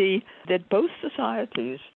 And you see that both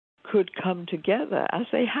societies could come together, as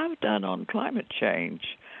they have done on climate change,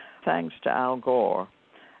 thanks to Al Gore,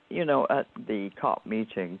 at the COP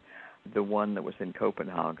meeting, the one that was in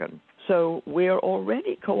Copenhagen. So we're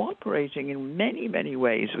already cooperating in many, many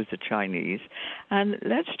ways with the Chinese, and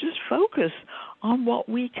let's just focus on what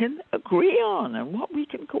we can agree on and what we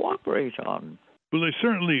can cooperate on. Well, they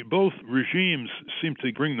certainly, both regimes seem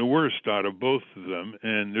to bring the worst out of both of them,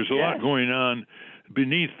 and there's a lot going on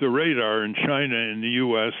beneath the radar in China and the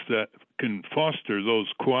U.S. that can foster those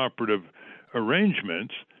cooperative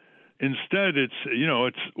arrangements. Instead,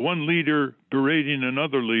 it's one leader berating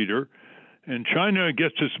another leader, and China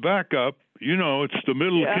gets its back up. It's the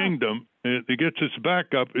Middle Kingdom. It gets its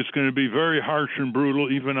back up. It's going to be very harsh and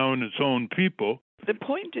brutal, even on its own people. The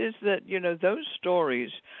point is that, those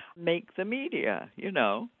stories make the media,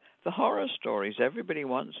 the horror stories. Everybody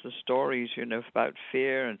wants the stories, about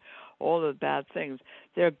fear and all the bad things.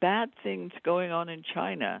 There are bad things going on in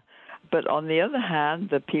China. But on the other hand,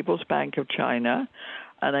 the People's Bank of China,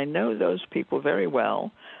 and I know those people very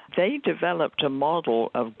well, they developed a model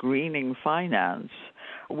of greening finance,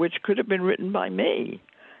 which could have been written by me.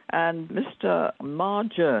 And Mr. Ma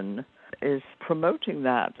Jun is promoting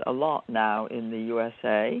that a lot now in the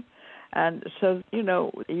USA. And so,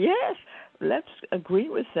 yes, let's agree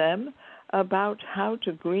with them about how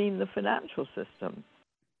to green the financial system.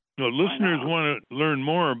 Well, listeners want to learn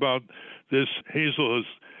more about this. Hazel has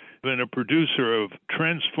been a producer of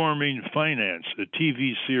Transforming Finance, a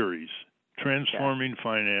TV series, Transforming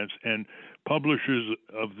Finance, and publishers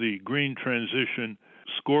of the Green Transition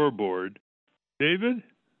Scoreboard. David?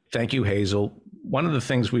 Thank you, Hazel. One of the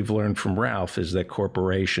things we've learned from Ralph is that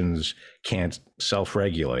corporations can't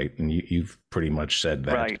self-regulate, and you've pretty much said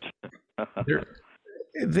that. Right.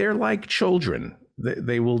 They're like children.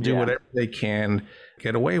 They will do whatever they can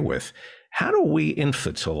get away with. How do we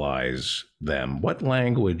infantilize them? What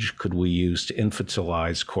language could we use to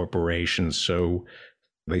infantilize corporations so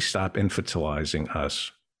they stop infantilizing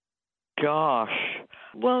us? Gosh.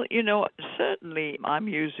 Well, certainly I'm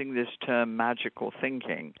using this term magical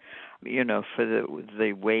thinking, for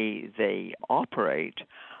the way they operate.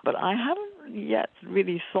 But I haven't yet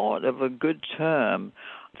really thought of a good term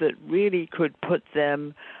that really could put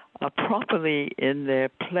them properly in their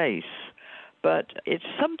place. But it's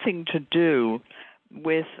something to do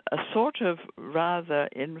with a sort of rather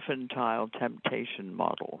infantile temptation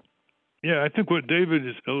model. Yeah, I think what David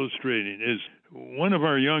is illustrating is one of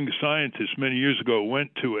our young scientists many years ago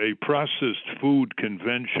went to a processed food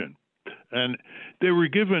convention, and they were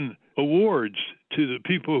given awards to the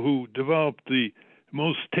people who developed the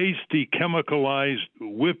most tasty chemicalized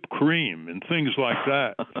whipped cream and things like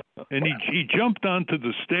that. And he jumped onto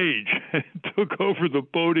the stage and took over the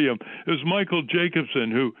podium. It was Michael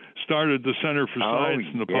Jacobson who started the Center for Science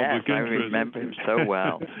and the Public Interest. I remember him so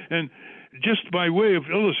well. And just by way of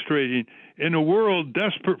illustrating, in a world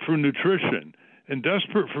desperate for nutrition and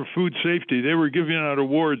desperate for food safety, they were giving out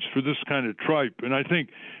awards for this kind of tripe. And I think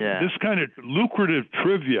this kind of lucrative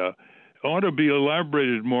trivia ought to be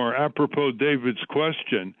elaborated more, apropos David's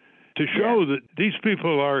question, to show that these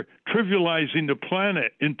people are trivializing the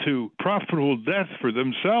planet into profitable death for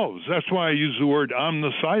themselves. That's why I use the word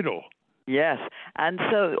omnicidal. Yes, and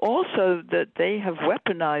so also that they have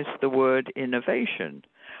weaponized the word innovation.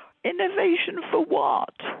 Innovation for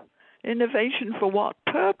what? Innovation for what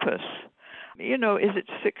purpose? Is it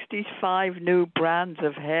 65 new brands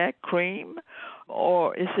of hair cream?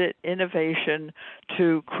 Or is it innovation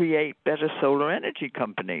to create better solar energy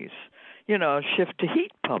companies? Shift to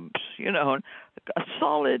heat pumps,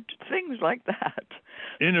 solid things like that.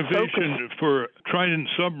 Innovation for Trident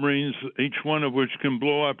submarines, each one of which can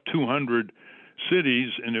blow up 200 cities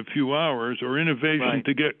in a few hours, or innovation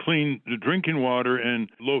to get clean drinking water in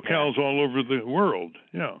locales all over the world.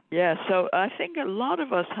 Yeah, so I think a lot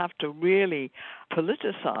of us have to really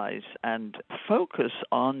politicize and focus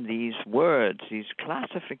on these words, these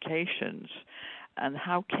classifications, and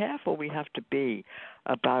how careful we have to be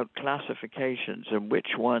about classifications and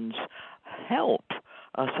which ones help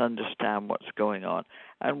us understand what's going on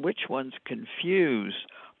and which ones confuse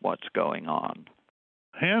what's going on.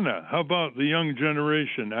 Hannah, how about the young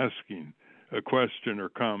generation asking a question or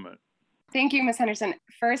comment? Thank you, Ms. Henderson.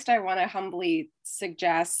 First, I want to humbly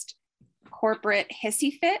suggest corporate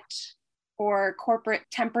hissy fit or corporate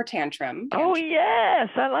temper tantrum. Oh, yes,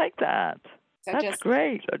 I like that. So That's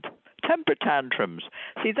great. Temper tantrums.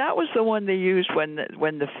 See, that was the one they used when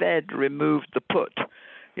the Fed removed the put,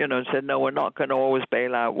 said, no, we're not going to always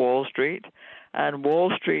bail out Wall Street. And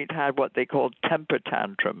Wall Street had what they called temper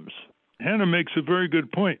tantrums. Hannah makes a very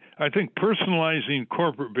good point. I think personalizing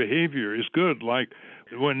corporate behavior is good. Like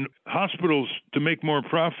when hospitals, to make more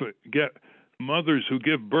profit, get mothers who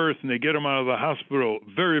give birth and they get them out of the hospital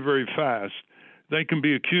very, very fast, they can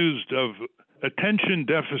be accused of attention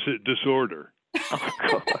deficit disorder. Oh,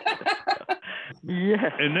 God.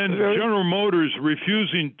 Yes. And then General Motors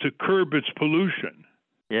refusing to curb its pollution.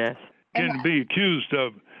 Yes. Can be accused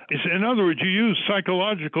of. In other words, you use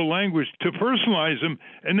psychological language to personalize them,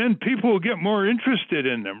 and then people will get more interested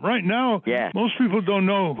in them. Right now, most people don't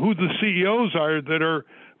know who the CEOs are that are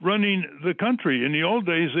running the country. In the old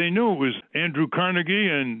days, they knew it was Andrew Carnegie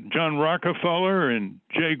and John Rockefeller and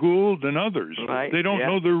Jay Gould and others. Right. They don't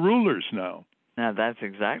know their rulers now. No, that's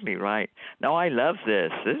exactly right. No, I love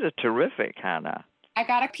this. This is terrific, Hannah. I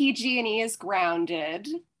got a PG&E is grounded.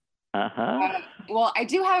 Uh-huh. Well, I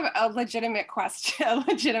do have a legitimate question,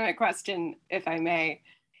 if I may.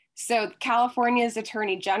 So California's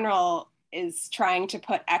Attorney General is trying to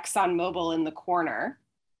put ExxonMobil in the corner.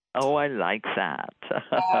 Oh, I like that.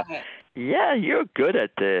 Yeah, you're good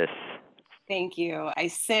at this. Thank you. I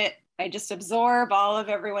just absorb all of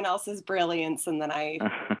everyone else's brilliance, and then I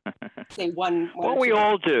say one. Well, we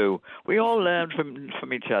all do. We all learn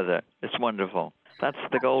from each other. It's wonderful. That's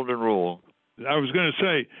the golden rule. I was going to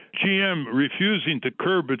say, GM refusing to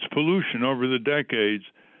curb its pollution over the decades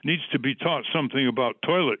needs to be taught something about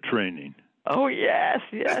toilet training. Oh, yes.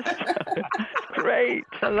 Great.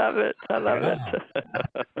 I love it.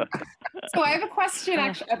 So I have a question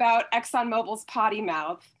actually about ExxonMobil's potty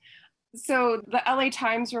mouth. So the LA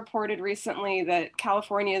Times reported recently that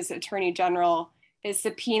California's Attorney General is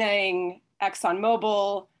subpoenaing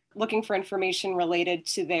ExxonMobil, looking for information related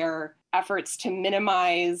to their efforts to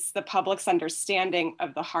minimize the public's understanding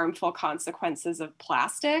of the harmful consequences of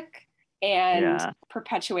plastic and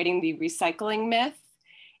perpetuating the recycling myth.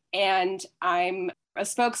 And I'm a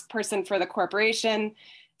spokesperson for the corporation,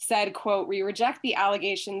 said, quote, "We reject the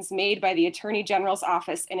allegations made by the Attorney General's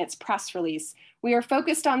office in its press release. We are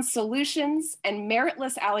focused on solutions, and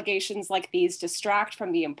meritless allegations like these distract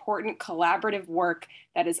from the important collaborative work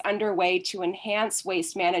that is underway to enhance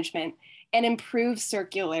waste management and improve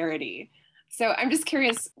circularity." So I'm just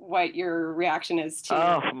curious what your reaction is to.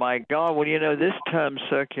 Oh my God! Well, this term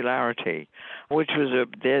circularity, which was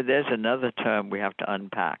there's another term we have to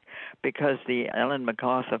unpack, because the Ellen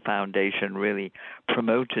MacArthur Foundation really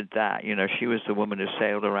promoted that. She was the woman who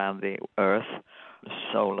sailed around the Earth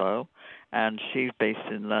solo, and she's based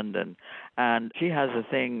in London, and she has a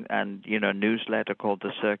thing and newsletter called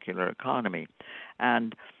The Circular Economy,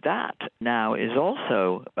 and that now is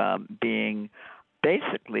also being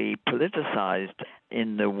basically politicized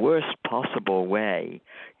in the worst possible way,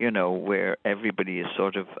 where everybody is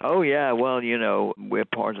sort of, oh yeah, well, we're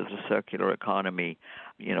part of the circular economy,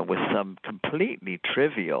 with some completely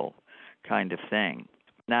trivial kind of thing.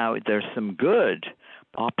 Now, there's some good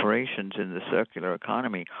operations in the circular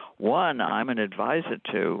economy. One I'm an advisor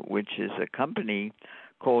to, which is a company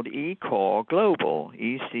called eCor Global,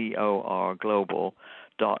 ECOR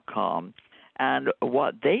Global.com. And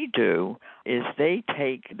what they do is they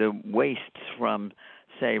take the wastes from,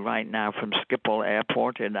 say, right now from Schiphol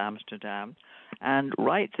Airport in Amsterdam, and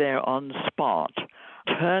right there on the spot,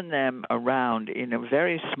 turn them around in a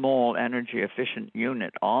very small energy-efficient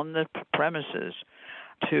unit on the premises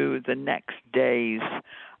to the next day's,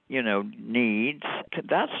 needs.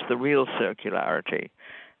 That's the real circularity.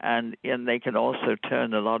 And they can also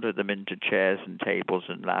turn a lot of them into chairs and tables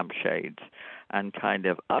and lampshades and kind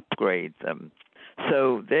of upgrade them.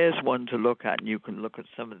 So there's one to look at, and you can look at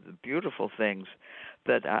some of the beautiful things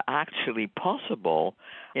that are actually possible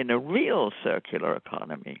in a real circular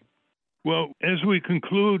economy. Well, as we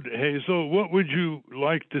conclude, Hazel, what would you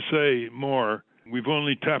like to say more? We've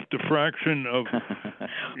only tapped a fraction of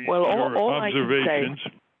well, your all observations.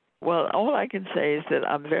 All I can say is that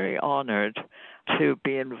I'm very honored to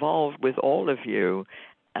be involved with all of you,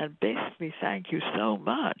 and basically thank you so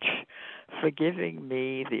much for giving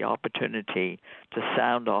me the opportunity to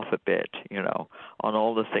sound off a bit, on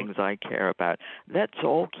all the things I care about. Let's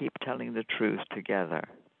all keep telling the truth together.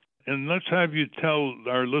 And let's have you tell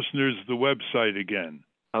our listeners the website again.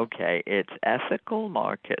 Okay, it's Ethical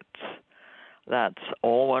Markets. That's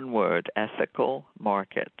all one word,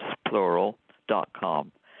 ethicalmarkets,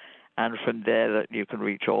 plural.com. And from there, you can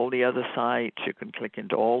reach all the other sites. You can click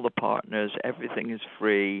into all the partners. Everything is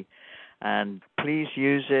free. And please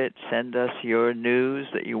use it. Send us your news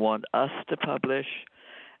that you want us to publish.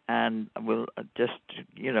 And we'll just,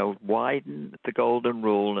 widen the golden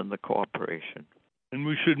rule in the cooperation. And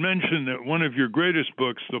we should mention that one of your greatest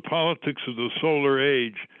books, The Politics of the Solar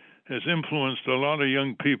Age, has influenced a lot of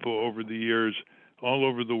young people over the years all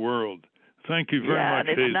over the world. Thank you very much, and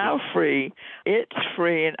it's Hazel. now free. It's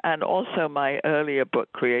free, and also my earlier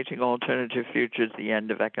book, Creating Alternative Futures, The End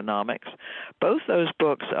of Economics. Both those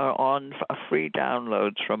books are on free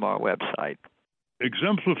downloads from our website.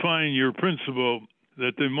 Exemplifying your principle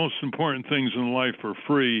that the most important things in life are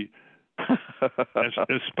free, as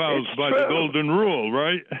espoused by the Golden Rule,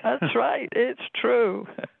 right? That's right. It's true.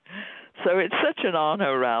 So it's such an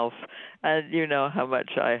honor, Ralph, and you know how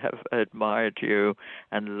much I have admired you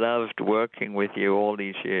and loved working with you all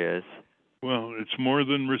these years. Well, it's more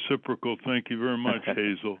than reciprocal. Thank you very much,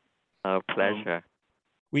 Hazel. Oh, pleasure.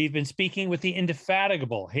 We've been speaking with the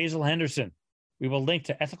indefatigable Hazel Henderson. We will link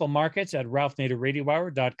to ethical markets at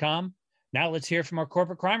ralphnaderradiohour.com. Now let's hear from our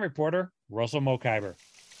corporate crime reporter, Russell Mokhiber.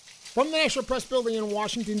 From the National Press Building in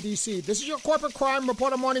Washington, D.C., this is your Corporate Crime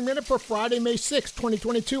Reporter Morning Minute for Friday, May 6,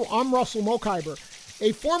 2022. I'm Russell Mokhiber.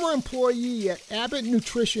 A former employee at Abbott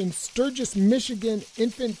Nutrition's Sturgis, Michigan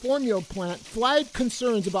infant formula plant flagged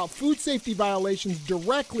concerns about food safety violations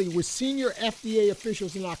directly with senior FDA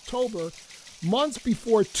officials in October, months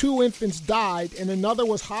before 2 infants died and another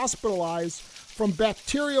was hospitalized from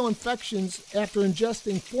bacterial infections after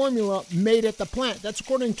ingesting formula made at the plant. That's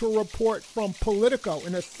according to a report from Politico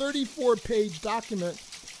in a 34-page document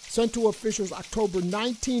sent to officials October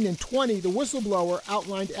 19 and 20, the whistleblower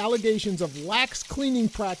outlined allegations of lax cleaning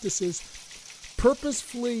practices,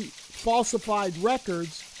 purposefully falsified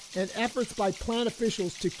records, and efforts by plant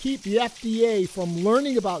officials to keep the FDA from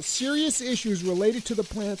learning about serious issues related to the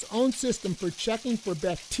plant's own system for checking for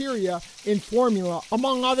bacteria in formula,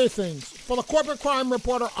 among other things. For the Corporate Crime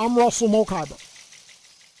Reporter, I'm Russell Mokhiber.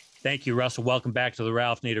 Thank you, Russell. Welcome back to the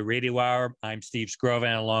Ralph Nader Radio Hour. I'm Steve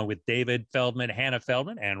Scrovan, along with David Feldman, Hannah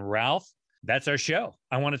Feldman, and Ralph. That's our show.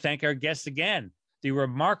 I want to thank our guests again, the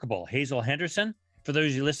remarkable Hazel Henderson. For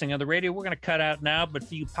those of you listening on the radio, we're going to cut out now, but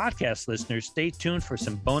for you podcast listeners, stay tuned for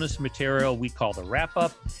some bonus material we call the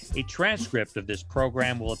wrap-up. A transcript of this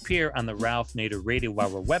program will appear on the Ralph Nader Radio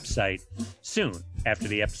Hour website soon after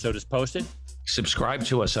the episode is posted. Subscribe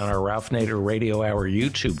to us on our Ralph Nader Radio Hour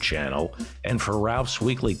YouTube channel, and for Ralph's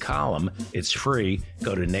weekly column, it's free.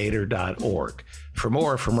 Go to nader.org. For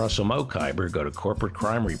more from Russell Mokhiber, go to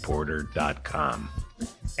corporatecrimereporter.com.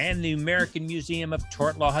 And the American Museum of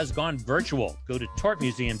Tort Law has gone virtual. Go to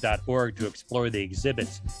tortmuseum.org to explore the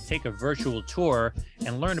exhibits, take a virtual tour,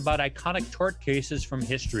 and learn about iconic tort cases from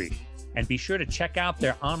history. And be sure to check out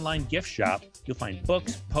their online gift shop. You'll find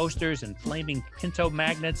books, posters, and flaming Pinto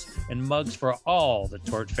magnets and mugs for all the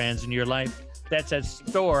tort fans in your life. That's at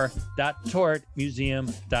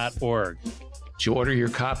store.tortmuseum.org. To order your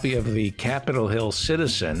copy of the Capitol Hill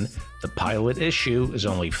Citizen, the pilot issue is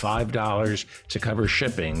only $5 to cover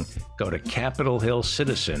shipping. Go to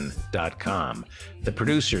capitolhillcitizen.com. The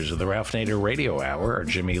producers of the Ralph Nader Radio Hour are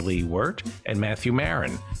Jimmy Lee Wirt and Matthew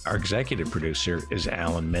Marin. Our executive producer is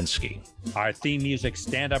Alan Minsky. Our theme music,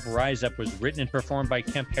 Stand Up, Rise Up, was written and performed by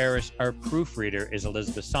Kemp Harris. Our proofreader is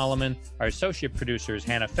Elizabeth Solomon. Our associate producer is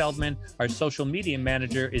Hannah Feldman. Our social media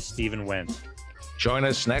manager is Stephen Wentz. Join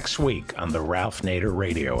us next week on the Ralph Nader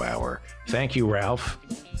Radio Hour. Thank you, Ralph.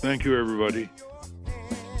 Thank you, everybody.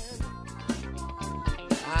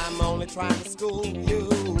 I'm only trying to school you.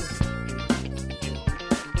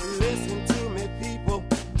 Listen to me, people.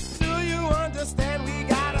 Do you understand we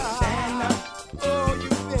gotta stand up? Oh,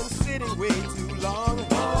 you've been sitting way too long.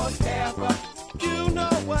 Oh, step up. You know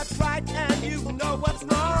what's right and you know what's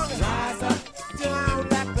wrong. Rise up. Don't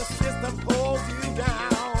let the system hold you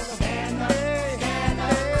down. Stand up.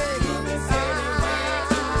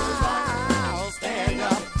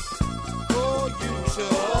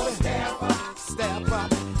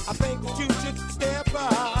 I think that you should step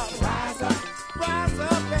up, rise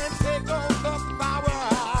up and take on the power.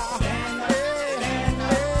 Stand up, stand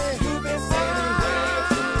up. You've been sitting way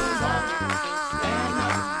too long.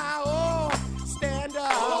 Stand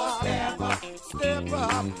up, oh, stand up, step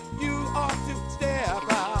up. You ought to step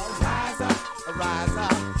up, rise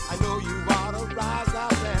up. I know you ought to rise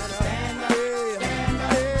up and stand up, stand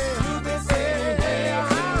up. You've been sitting way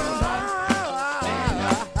too long.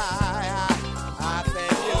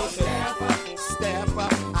 Step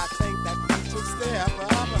up, I think that you should step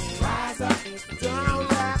up. Rise up, don't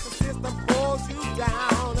let the system hold you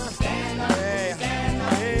down. Stand up, stand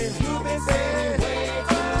up. You've been sitting way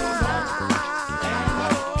too long.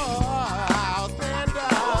 Stand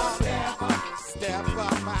up, step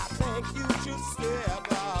up, I think you should step up.